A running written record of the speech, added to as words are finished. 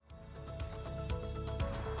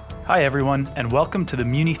Hi everyone, and welcome to the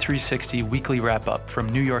Muni360 weekly wrap-up from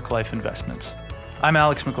New York Life Investments. I'm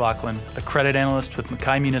Alex McLaughlin, a credit analyst with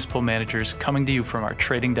Mackay Municipal Managers, coming to you from our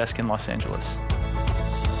trading desk in Los Angeles.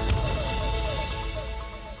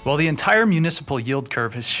 While the entire municipal yield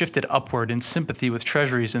curve has shifted upward in sympathy with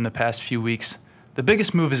treasuries in the past few weeks, the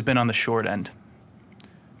biggest move has been on the short end.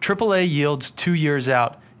 AAA yields 2 years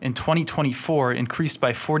out in 2024 increased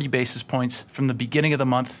by 40 basis points from the beginning of the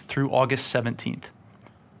month through August 17th.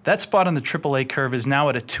 That spot on the AAA curve is now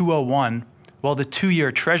at a 201, while the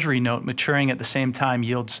 2-year Treasury note maturing at the same time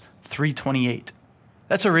yields 328.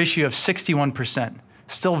 That's a ratio of 61%,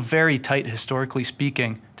 still very tight historically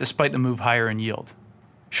speaking, despite the move higher in yield.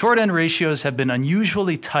 Short-end ratios have been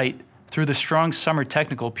unusually tight through the strong summer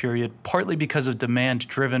technical period, partly because of demand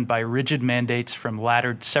driven by rigid mandates from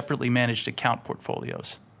laddered, separately managed account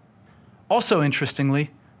portfolios. Also interestingly,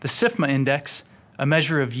 the SIFMA index, a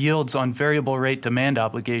measure of yields on variable rate demand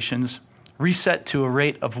obligations, reset to a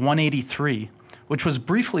rate of 183, which was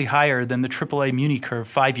briefly higher than the AAA Muni curve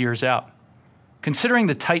 5 years out. Considering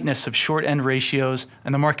the tightness of short-end ratios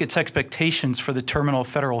and the market's expectations for the terminal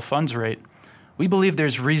federal funds rate, we believe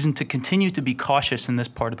there's reason to continue to be cautious in this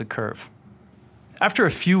part of the curve. After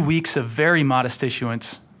a few weeks of very modest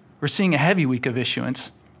issuance, we're seeing a heavy week of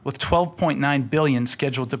issuance, with $12.9 billion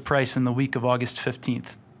scheduled to price in the week of August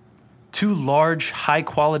 15th. 2 large,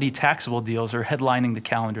 high-quality taxable deals are headlining the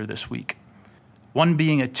calendar this week. One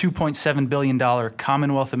being a $2.7 billion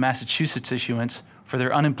Commonwealth of Massachusetts issuance for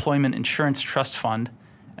their unemployment insurance trust fund,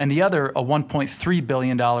 and the other a $1.3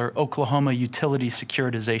 billion Oklahoma utility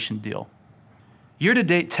securitization deal.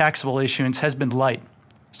 Year-to-date taxable issuance has been light,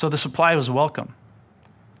 so the supply was welcome.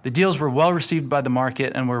 The deals were well received by the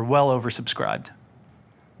market and were well oversubscribed.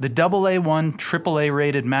 The AA1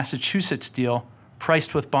 AAA-rated Massachusetts deal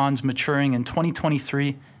priced with bonds maturing in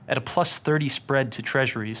 2023 at a plus 30 spread to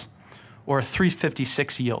treasuries, or a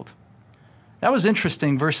 356 yield. That was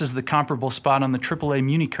interesting versus the comparable spot on the AAA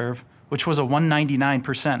Muni curve, which was a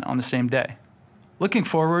 199% on the same day. Looking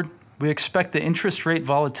forward, we expect the interest rate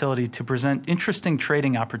volatility to present interesting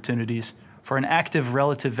trading opportunities for an active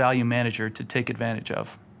relative value manager to take advantage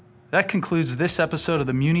of. That concludes this episode of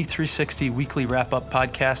the Muni360 Weekly Wrap-Up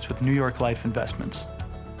Podcast with New York Life Investments.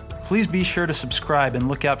 Please be sure to subscribe and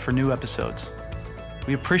look out for new episodes.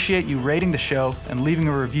 We appreciate you rating the show and leaving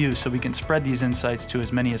a review so we can spread these insights to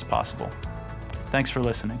as many as possible. Thanks for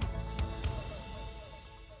listening.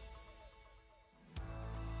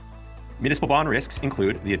 Municipal bond risks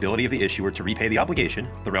include the ability of the issuer to repay the obligation,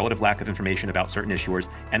 the relative lack of information about certain issuers,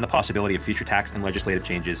 and the possibility of future tax and legislative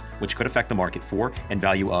changes, which could affect the market for and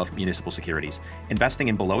value of municipal securities. Investing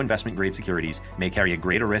in below investment grade securities may carry a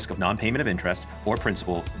greater risk of non-payment of interest or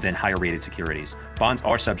principal than higher rated securities. Bonds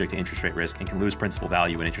are subject to interest rate risk and can lose principal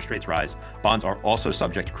value when interest rates rise. Bonds are also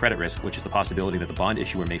subject to credit risk, which is the possibility that the bond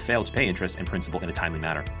issuer may fail to pay interest and principal in a timely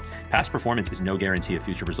manner. Past performance is no guarantee of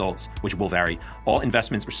future results, which will vary. All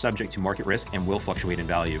investments are subject to market risk and will fluctuate in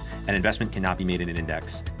value. An investment cannot be made in an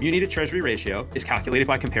index. Muni to Treasury ratio is calculated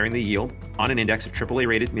by comparing the yield on an index of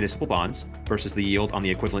AAA-rated municipal bonds versus the yield on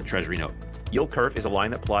the equivalent Treasury note. Yield curve is a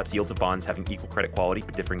line that plots yields of bonds having equal credit quality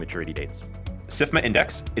but differing maturity dates. SIFMA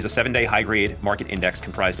index is a 7-day high-grade market index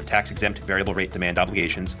comprised of tax-exempt variable rate demand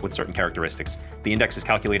obligations with certain characteristics. The index is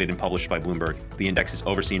calculated and published by Bloomberg. The index is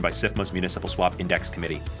overseen by SIFMA's Municipal Swap Index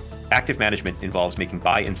Committee. Active management involves making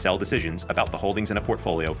buy and sell decisions about the holdings in a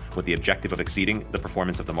portfolio with the objective of exceeding the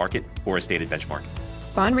performance of the market or a stated benchmark.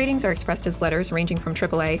 Bond ratings are expressed as letters ranging from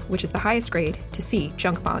AAA, which is the highest grade, to C,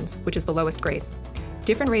 junk bonds, which is the lowest grade.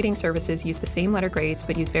 Different rating services use the same letter grades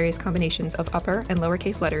but use various combinations of upper and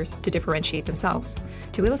lowercase letters to differentiate themselves.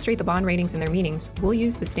 To illustrate the bond ratings and their meanings, we'll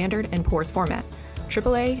use the Standard and Poor's format.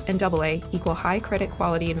 AAA and AA equal high credit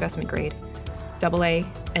quality investment grade. AA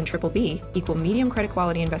and BBB equal medium credit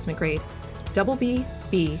quality investment grade. BB,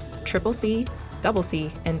 B, CCC,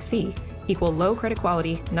 CC, and C equal low credit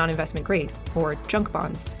quality non-investment grade, or junk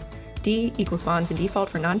bonds. D equals bonds in default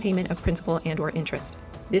for non-payment of principal and/or interest.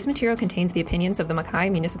 This material contains the opinions of the Mackay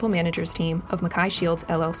Municipal Managers team of Mackay Shields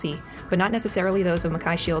LLC, but not necessarily those of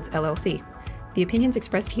Mackay Shields LLC. The opinions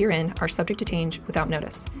expressed herein are subject to change without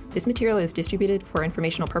notice. This material is distributed for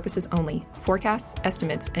informational purposes only. Forecasts,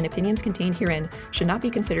 estimates, and opinions contained herein should not be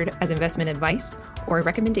considered as investment advice or a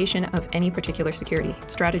recommendation of any particular security,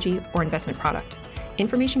 strategy, or investment product.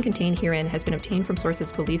 Information contained herein has been obtained from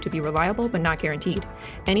sources believed to be reliable but not guaranteed.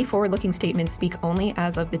 Any forward-looking statements speak only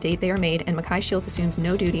as of the date they are made, and Mackay Shields assumes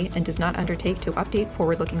no duty and does not undertake to update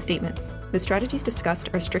forward-looking statements. The strategies discussed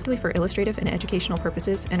are strictly for illustrative and educational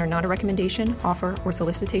purposes and are not a recommendation, offer, or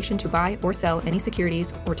solicitation to buy or sell any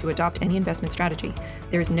securities or to adopt any investment strategy.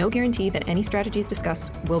 There is no guarantee that any strategies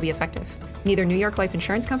discussed will be effective. Neither New York Life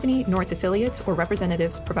Insurance Company nor its affiliates or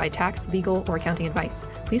representatives provide tax, legal, or accounting advice.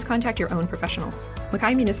 Please contact your own professionals.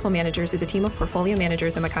 Mackay Municipal Managers is a team of portfolio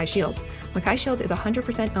managers at Mackay Shields. Mackay Shields is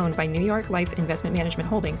 100% owned by New York Life Investment Management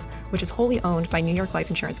Holdings, which is wholly owned by New York Life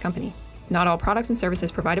Insurance Company. Not all products and services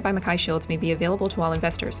provided by Mackay Shields may be available to all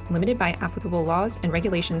investors, limited by applicable laws and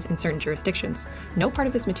regulations in certain jurisdictions. No part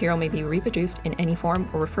of this material may be reproduced in any form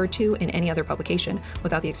or referred to in any other publication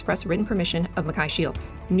without the express written permission of Mackay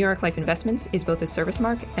Shields. New York Life Investments is both the service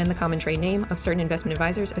mark and the common trade name of certain investment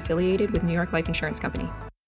advisors affiliated with New York Life Insurance Company.